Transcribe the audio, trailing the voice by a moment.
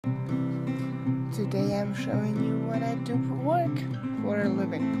Today I'm showing you what I do for work, for a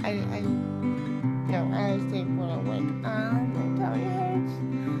living. I say for a work. My tummy hurts.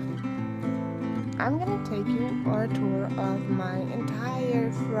 I'm gonna take you on a tour of my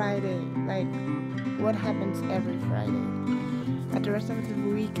entire Friday, like what happens every Friday. At the rest of the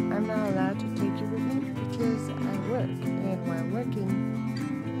week, I'm not allowed to take you with me because I work, and while working,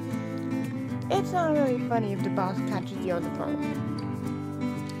 it's not really funny if the boss catches you on the phone.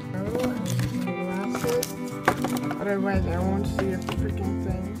 Glasses. Otherwise, I won't see a freaking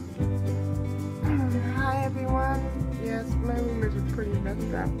thing. Hi everyone. Yes, my room is pretty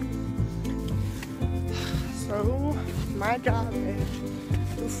messed up. So, my job is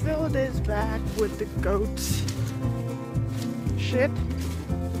to fill this bag with the goat's shit.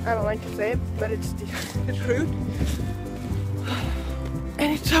 I don't like to say it, but it's the truth.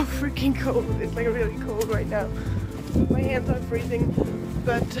 And it's so freaking cold. It's like really cold right now. My hands are freezing,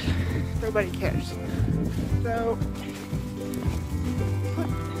 but nobody cares. So, put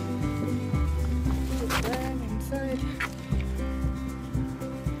that inside.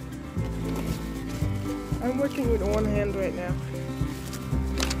 I'm working with one hand right now.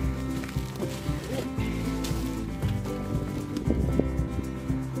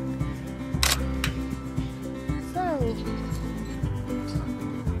 So,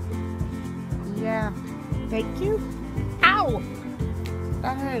 yeah, thank you. Ow!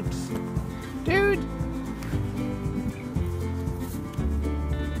 That hurts. Dude!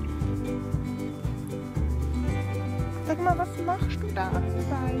 Sag mal, was machst du da an der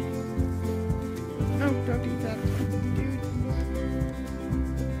Seite? No, don't eat that. Dude.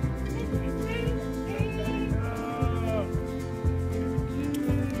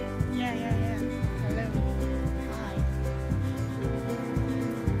 Yeah. Hello. Hi.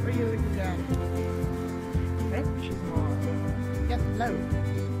 What are you looking at? Right? She's more. Yes, hello.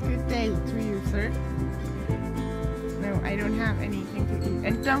 Good day to you, sir. No, I don't have anything to eat.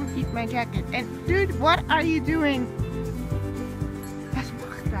 And don't eat my jacket. And dude, what are you doing? Was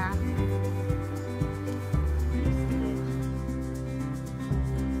macht dat?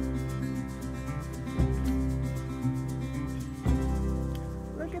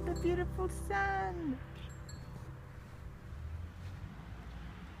 Look at the beautiful sun.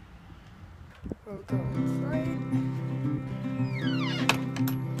 We'll go inside.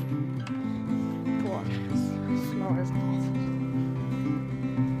 Boy, snow is awful.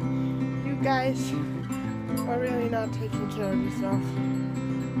 You guys are really not taking care of yourself.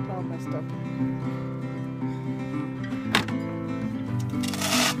 It's all messed up.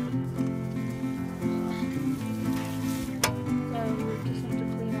 So we just have to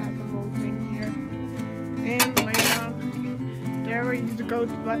clean out the whole thing here. And lay down. There where the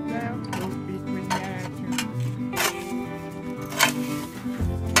goat's butt now. Don't beat me there too.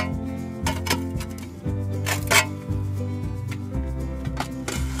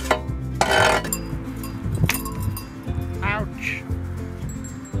 Ouch.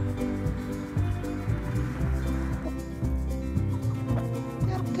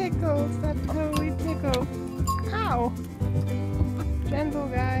 That tickles. That totally tickles. Ow. Gentle,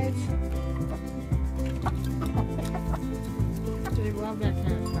 guys. They love that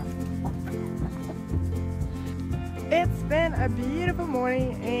kind of stuff. It's been a beautiful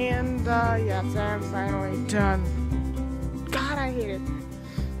morning, and yes, I'm finally done. God, I hate it.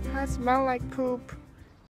 I smell like poop.